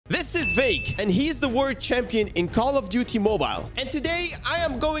is Vague, and he's the world champion in Call of Duty Mobile. And today, I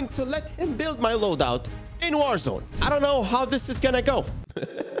am going to let him build my loadout in Warzone. I don't know how this is gonna go.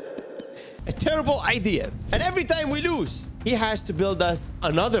 A terrible idea. And every time we lose, he has to build us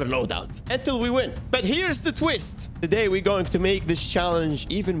another loadout until we win. But here's the twist. Today, we're going to make this challenge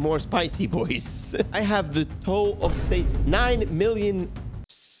even more spicy, boys. I have the toe of, say, 9 million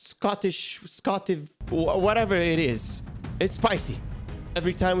Scottish, whatever it is. It's spicy.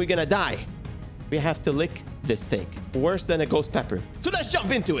 Every time we're gonna die, we have to lick this thing. Worse than a ghost pepper. So let's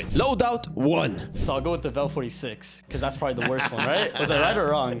jump into it. Loadout 1. So I'll go with the Vel 46 because that's probably the worst one, right? Was I right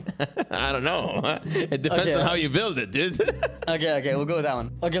or wrong? I don't know. It depends on how you build it, dude. Okay, we'll go with that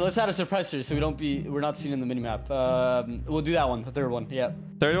one. Okay, let's add a suppressor so we're not seen in the minimap. We'll do that one, the third one. Yeah.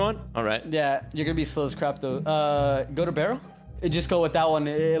 Third one? All right. Yeah, you're gonna be slow as crap though. Go to barrel. Just go with that one.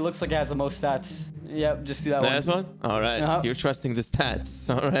 It looks like it has the most stats. Yep, just do that one. Last one? All right. You're trusting the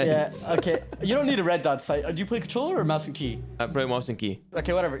stats. All right. Yeah, okay. You don't need a red dot sight. Do you play controller or mouse and key? I play mouse and key.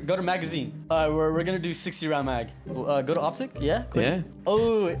 Okay, whatever. Go to magazine. We're gonna do 60 round mag. Go to optic. Yeah? Quick. Yeah.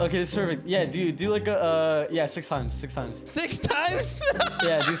 Oh, okay, that's perfect. Yeah, do like a, yeah, 6 times. 6 times. 6 times?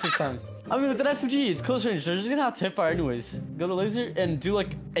 Yeah, do 6 times. I mean, with an SMG, it's close range. They're just gonna have to hip fire anyways. Go to laser and do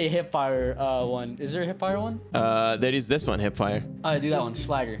like a hip fire one. Is there a hip fire one? There is this one, hip fire. Alright, do that one.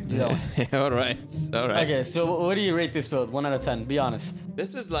 Schlager. Do that one. All right. All right. Okay, so what do you rate this build? 1 out of 10. Be honest.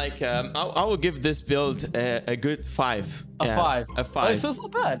 This is like, I will give this build a good 5. A 5. A 5. Oh, so it's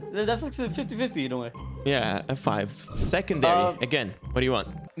not bad. That's actually 50-50 in a way. Yeah, a 5. Secondary. Again, what do you want?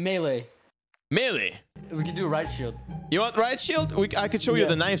 Melee. Melee. We can do a right shield. You want right shield? I could show you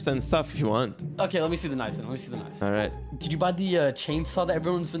the knives and stuff if you want. Okay, let me see the knives then. Let me see the knives. All right. Did you buy the chainsaw that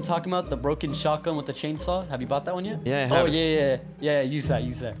everyone's been talking about? The broken shotgun with the chainsaw? Have you bought that one yet? Yeah, I have. Oh, yeah. Use that.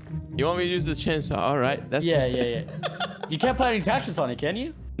 You want me to use this chainsaw? All right. That's Yeah. You can't put any attachments on it, can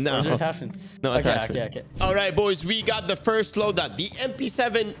you? No. Or is there attachment? No attachment. Okay. All right, boys. We got the first loadout. The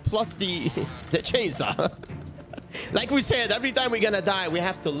MP7 plus the chainsaw. Like we said, every time we're gonna die, we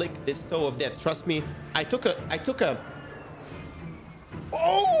have to lick this toe of death. Trust me. I took a...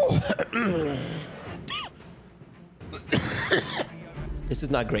 Oh! This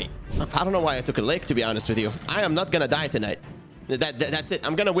is not great. I don't know why I took a lick, to be honest with you. I am not gonna die tonight. That's it.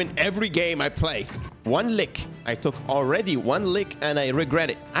 I'm gonna win every game I play. 1 lick. I took already 1 lick and I regret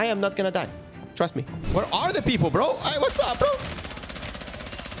it. I am not gonna die. Trust me. Where are the people, bro? Hey, what's up, bro?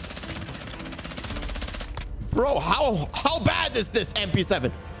 Bro, how bad is this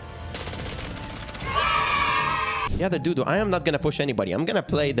MP7? Yeah, the dude, I am not gonna push anybody. I'm gonna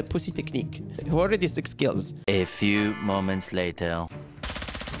play the pussy technique. Already 6 kills. A few moments later.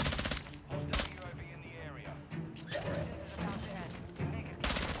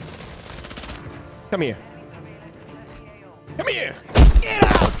 Come here. Come here. Get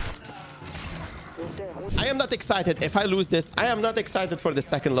out. I am not excited. If I lose this, I am not excited for the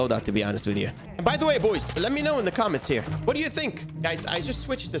second loadout, to be honest with you. And by the way, boys, let me know in the comments here. What do you think? Guys, I just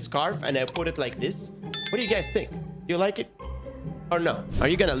switched the scarf and I put it like this. What do you guys think? Do you like it or no? Are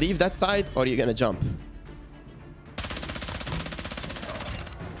you gonna leave that side or are you gonna jump?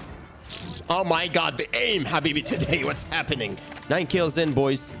 Oh my God, the aim, Habibi, today. What's happening? 9 kills in,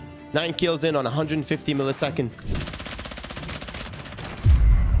 boys. 9 kills in on 150 millisecond.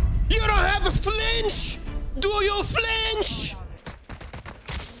 You don't have a flinch? Do you flinch?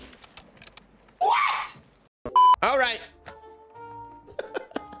 What? All right.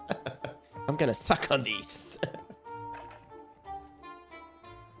 I'm gonna suck on these.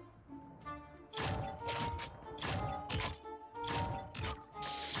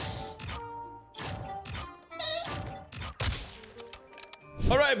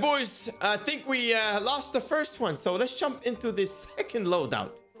 All right, boys. I think we lost the first one, so let's jump into the second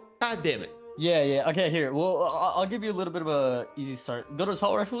loadout. God damn it. Yeah. Okay, here. Well, I'll give you a little bit of a easy start. Go to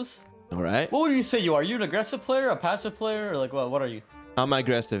assault rifles. All right. What would you say you are? Are you an aggressive player, a passive player, or like what are you? I'm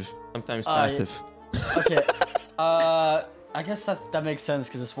aggressive. Sometimes passive. Yeah. Okay. I guess that makes sense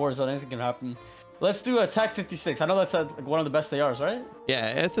because it's Warzone. Anything can happen. Let's do a TAC 56. I know that's one of the best ARs, right?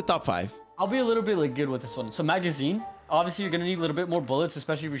 Yeah, it's a top 5. I'll be a little bit good with this one. So magazine. Obviously, you're gonna need a little bit more bullets,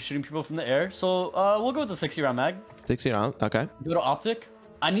 especially if you're shooting people from the air. So we'll go with the 60 round mag. 60 round. Okay. Go to optic.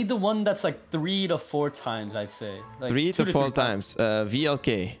 I need the one that's like 3 to 4 times, I'd say. Like 3 to 4 times.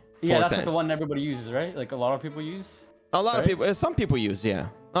 VLK. Yeah, that's like the one everybody uses, right? Like a lot of people use. A lot of people. Some people use, yeah.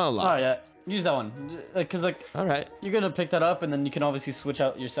 Not a lot. Oh yeah, use that one. Cause like. All right. You're gonna pick that up, and then you can obviously switch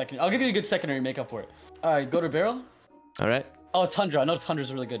out your second. I'll give you a good secondary makeup for it. All right, go to barrel. All right. Oh, Tundra. I know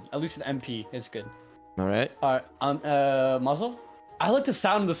Tundra's really good. At least an MP is good. All right. All right. Muzzle. I like the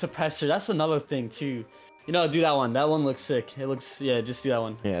sound of the suppressor. That's another thing too. You know, do that one. That one looks sick. It looks, yeah, just do that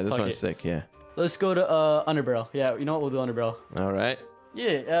one. Yeah, this Fuck one's it. sick. Yeah. Let's go to underbarrel. Yeah, you know what? We'll do underbarrel. All right.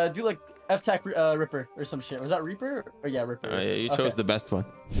 Yeah, do like F-Tac Ripper or some shit. Was that Reaper? Or yeah, Ripper. Yeah, you chose the best one.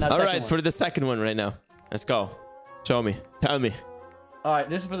 Now, All second right, one. for the second one right now. Let's go. Show me. Tell me. All right,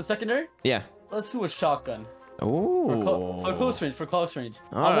 this is for the secondary. Yeah. Let's do a shotgun. Oh. For close range. For close range.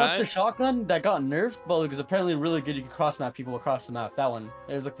 All I want right. the shotgun that got nerfed, but it was apparently really good. You can cross map people across the map. That one.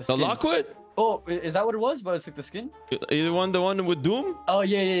 It was like the The skin. Lockwood? Oh, is that what it was? But it's like the skin. You the one with Doom? Oh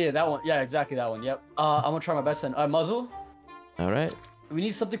yeah, that one. Yeah, exactly that one. Yep. I'm gonna try my best then. Muzzle. All right. We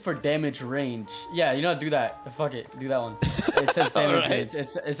need something for damage range. Yeah, you know, do that. Fuck it, do that one. It says damage range.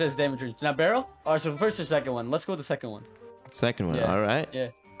 It says damage range. Now barrel. All right, so the first or second one. Let's go with the second one. Second one. Yeah. All right. Yeah.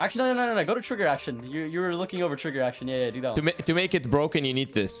 Actually, no. Go to trigger action. You were looking over trigger action. Yeah, do that one. To make it broken, you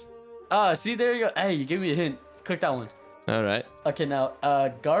need this. Ah, see, there you go. Hey, you gave me a hint. Click that one. All right. Okay, now,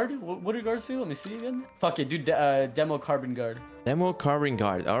 guard. What do guards do? Let me see again. Fuck it, do demo carbon guard. Demo carbon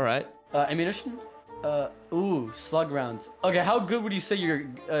guard. All right. Ammunition. Ooh, slug rounds. Okay, how good would you say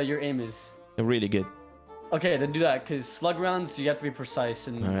your aim is? Really good. Okay, then do that, because slug rounds, you have to be precise,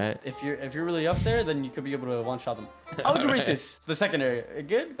 and All right. if you're really up there, then you could be able to one-shot them. How would you rate this, the secondary?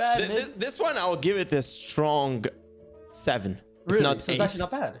 Good, bad, mid? This one, I will give it a strong 7. Really? If not So 8. it's actually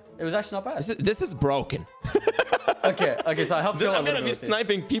not bad. It was actually not bad. This is broken. Okay, so I helped you out a I'm little gonna be bit with it.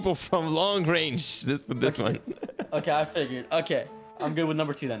 sniping people from long range. With this one. Okay, I figured. Okay, I'm good with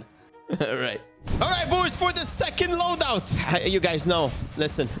number 2 then. All right, boys, for the second loadout. You guys know,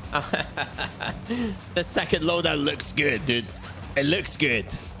 listen. The second loadout looks good, dude. It looks good.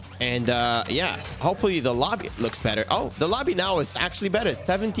 And yeah, hopefully the lobby looks better. Oh, the lobby now is actually better.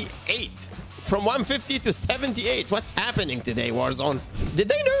 78. From 150 to 78. What's happening today, Warzone? Did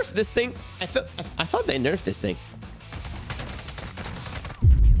they nerf this thing? I thought they nerfed this thing.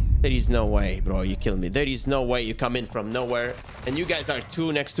 There is no way, bro. You kill me. There is no way you come in from nowhere. And you guys are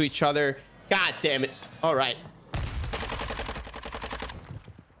 2 next to each other. God damn it. All right.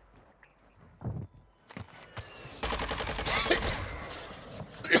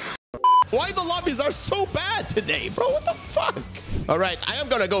 Why the lobbies are so bad today, bro? What the fuck? All right. I am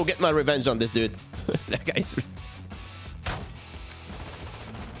going to go get my revenge on this dude. That guy's...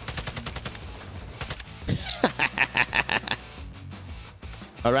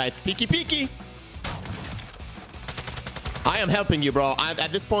 All right, peeky. I am helping you, bro.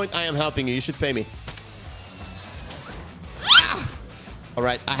 At this point, I am helping you. You should pay me. Ah! All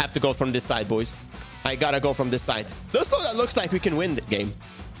right, I have to go from this side, boys. I gotta go from this side. This loadout looks like we can win the game,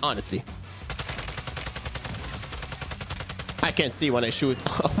 honestly. I can't see when I shoot.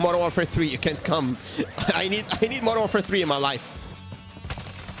 Modern Warfare 3, you can't come. I need Modern Warfare 3 in my life.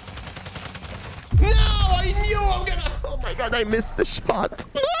 No, I knew I'm gonna... Oh my god, I missed the shot.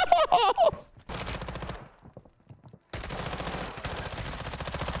 No!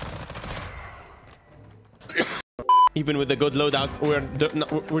 Even with a good loadout,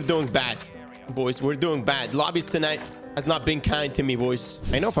 we're doing bad, boys. We're doing bad. Lobbies tonight has not been kind to me, boys.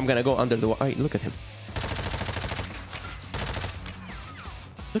 I know if I'm gonna go under the wall. Hey, look at him.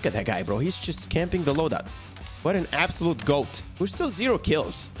 Look at that guy, bro. He's just camping the loadout. What an absolute goat. We're still 0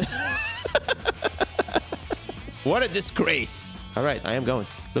 kills. What a disgrace. All right, I am going.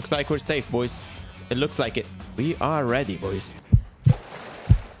 Looks like we're safe, boys. It looks like it. We are ready, boys.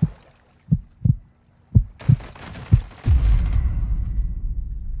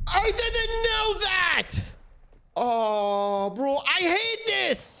 I didn't know that. Oh, bro, I hate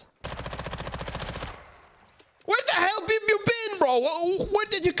this. Where the hell have you been, bro? Where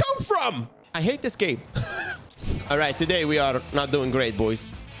did you come from? I hate this game. All right, today we are not doing great,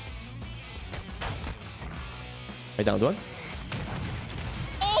 boys. I downed one.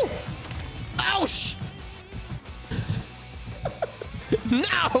 Oh! Ouch!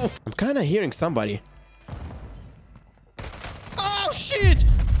 No! I'm kind of hearing somebody. Oh, shit!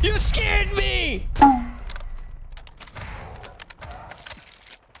 You scared me!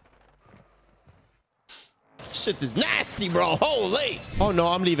 Shit is nasty, bro. Holy! Oh, no,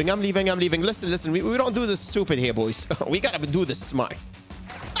 I'm leaving. Listen. We don't do this stupid here, boys. We gotta do this smart.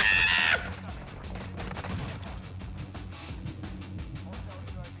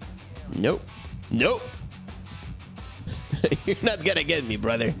 Nope. You're not gonna get me,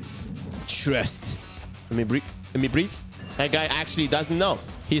 brother. Trust. Let me breathe. That guy actually doesn't know.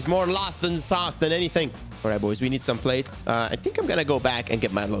 He's more lost than sauce than anything. All right, boys, we need some plates. I think I'm gonna go back and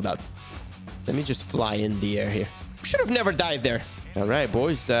get my loadout. Let me just fly in the air here. Should have never died there. All right,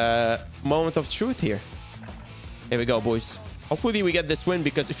 boys. Moment of truth here. Here we go, boys. Hopefully we get this win,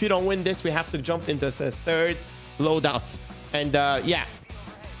 because if you don't win this, we have to jump into the 3rd loadout. And yeah,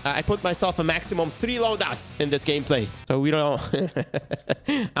 I put myself a maximum 3 loadouts in this gameplay. So we don't...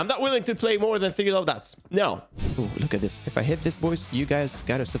 I'm not willing to play more than 3 loadouts. No. Ooh, look at this. If I hit this, boys, you guys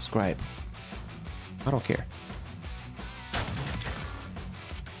gotta subscribe. I don't care.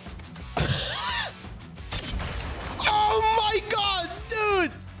 Oh my god,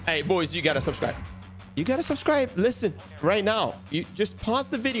 dude! Hey, boys, you gotta subscribe. You gotta subscribe. Listen, right now. You just pause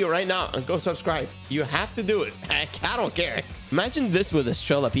the video right now and go subscribe. You have to do it. I don't care. Imagine this with a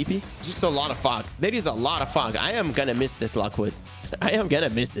Strela PP. Just a lot of fog. There is a lot of fog. I am gonna miss this Lockwood. I am gonna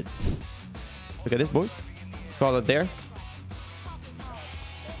miss it. Look at this, boys. Call it there.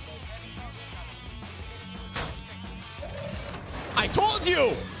 I told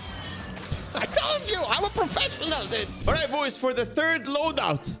you! I told you! I'm a professional, dude! All right, boys, for the 3rd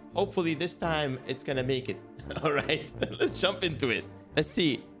loadout. Hopefully this time it's gonna make it. All right, let's jump into it. Let's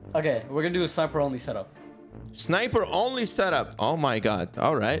see. Okay, we're gonna do a sniper-only setup. Sniper-only setup. Oh my god.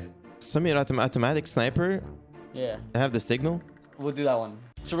 All right. Semi-automatic sniper. Yeah. I have the signal. We'll do that one.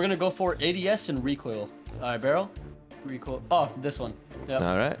 So we're gonna go for ADS and recoil. All right, barrel. Recoil. Oh, this one. Yeah.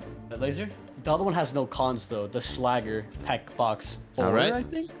 All right. That laser. The other one has no cons though. The Schlager pack box 4, all right. I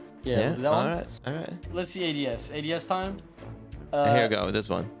think. Yeah. That all one. right. All right. Let's see ADS. ADS time. Here we go. This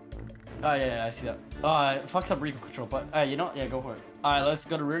one. Oh yeah, I see that. It fucks up recoil control, but you know, yeah, go for it. All right, let's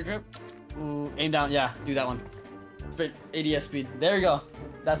go to rear grip. Ooh, aim down. Yeah, do that one. Straight ADS speed. There you go.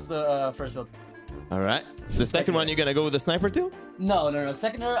 That's the first build. All right. The second one, you're gonna go with the sniper too? No.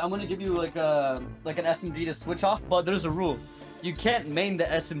 Secondary, I'm gonna give you like an SMG to switch off, but there's a rule. You can't main the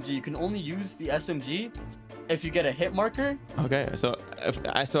SMG. You can only use the SMG if you get a hit marker. Okay, so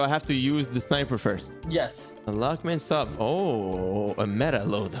I have to use the sniper first. Yes. Unlockment sub. Oh, a meta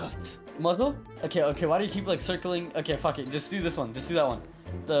loadout. Muzzle? Okay. Why do you keep like circling? Okay, fuck it. Just do this one. Just do that one.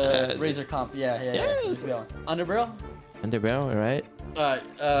 The razor comp. Yeah. Just do that one. Underbarrel? Underbarrel, right?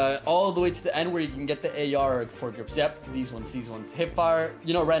 All the way to the end where you can get the AR foregrips. Yep, these ones. Hip fire.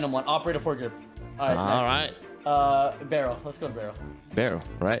 You know, random one. Operator foregrip. All right. All right. Barrel. Let's go to barrel. Barrel,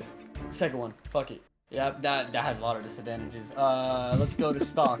 right? Second one. Fuck it. Yeah, that has a lot of disadvantages. Let's go to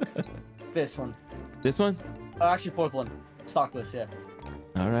stock. This one. This one? Oh, actually, 4th one. Stockless, yeah.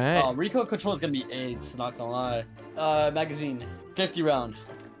 All right. Recoil control is gonna be 8. Not gonna lie. Magazine. 50 round.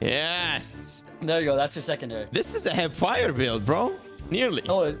 Yes. There you go. That's your secondary. This is a hip fire build, bro. Nearly.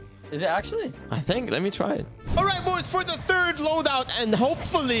 Oh, is it actually? I think. Let me try it. All right, boys, for the 3rd loadout and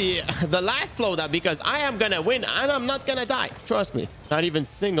hopefully the last loadout, because I am gonna win and I'm not gonna die. Trust me. Not even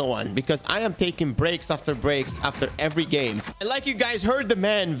single one, because I am taking breaks after every game. And like you guys heard the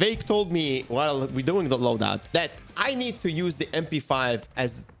man, Vake told me while we're doing the loadout that I need to use the MP5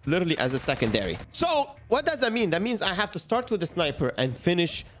 as literally as a secondary. So what does that mean? That means I have to start with the sniper and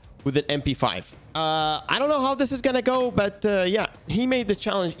finish with an MP5. I don't know how this is gonna go, but yeah, he made the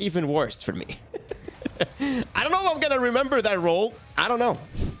challenge even worse for me. I don't know if I'm gonna remember that role. I don't know.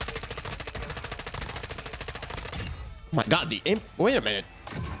 Oh my god, the imp. Wait a minute.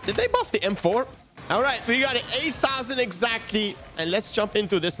 Did they buff the M4? All right, we got an 8,000 exactly, and let's jump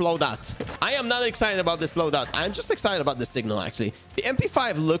into this loadout. I am not excited about this loadout. I'm just excited about the signal, actually. The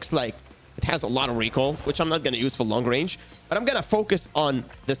MP5 looks like it has a lot of recoil, which I'm not going to use for long range, but I'm going to focus on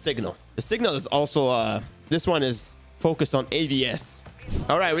the signal. The signal is also, this one is focused on ADS.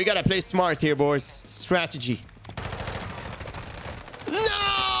 All right, we got to play smart here, boys. Strategy.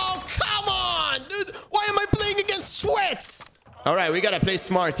 No, come on, dude. Why am I playing against sweats? All right, we got to play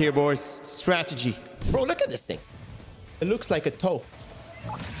smart here, boys. Strategy. Bro, look at this thing. It looks like a toe.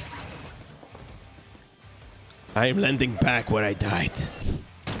 I am landing back where I died.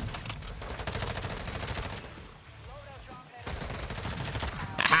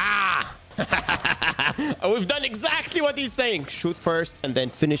 We've done exactly what he's saying. Shoot first and then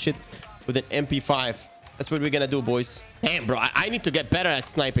finish it with an MP5. That's what we're gonna do, boys. Damn, bro, I need to get better at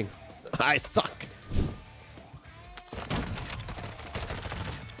sniping. I suck.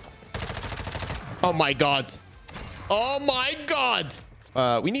 Oh my god. Oh my god.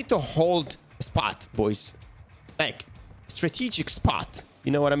 We need to hold a spot, boys. Like, strategic spot.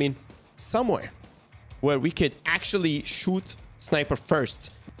 You know what I mean? Somewhere where we could actually shoot sniper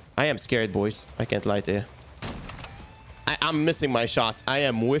first. I am scared, boys. I can't lie to you. I'm missing my shots. I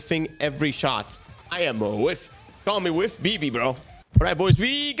am whiffing every shot. I am a whiff. Call me whiff BB, bro. All right, boys.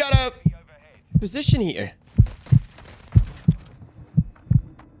 We got a position here.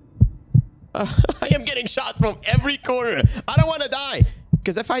 I am getting shot from every corner. I don't want to die.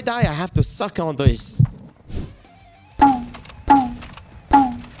 Because if I die, I have to suck on this.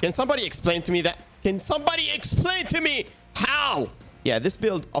 Can somebody explain to me that? Can somebody explain to me how? Yeah, this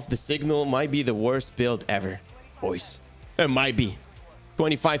build of the signal might be the worst build ever, boys. It might be.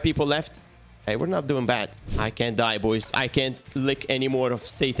 25 people left. Hey, we're not doing bad. I can't die, boys. I can't lick any more of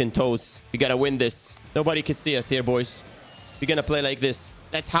Satan toes. We gotta win this. Nobody can see us here, boys. We're gonna play like this.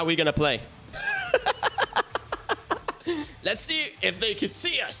 That's how we're gonna play. Let's see if they can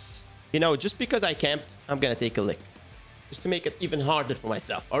see us. You know, just because I camped, I'm gonna take a lick. Just to make it even harder for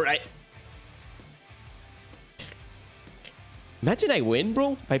myself. All right. Imagine I win,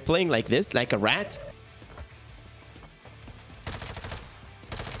 bro, by playing like this, like a rat.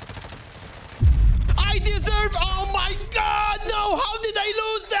 I deserve... Oh my God, no! How did I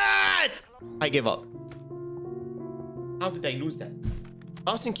lose that? I give up. How did I lose that?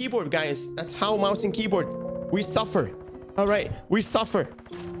 Mouse and keyboard, guys. That's how mouse and keyboard. We suffer. All right, we suffer.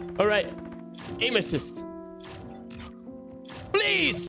 All right. Aim assist. Please.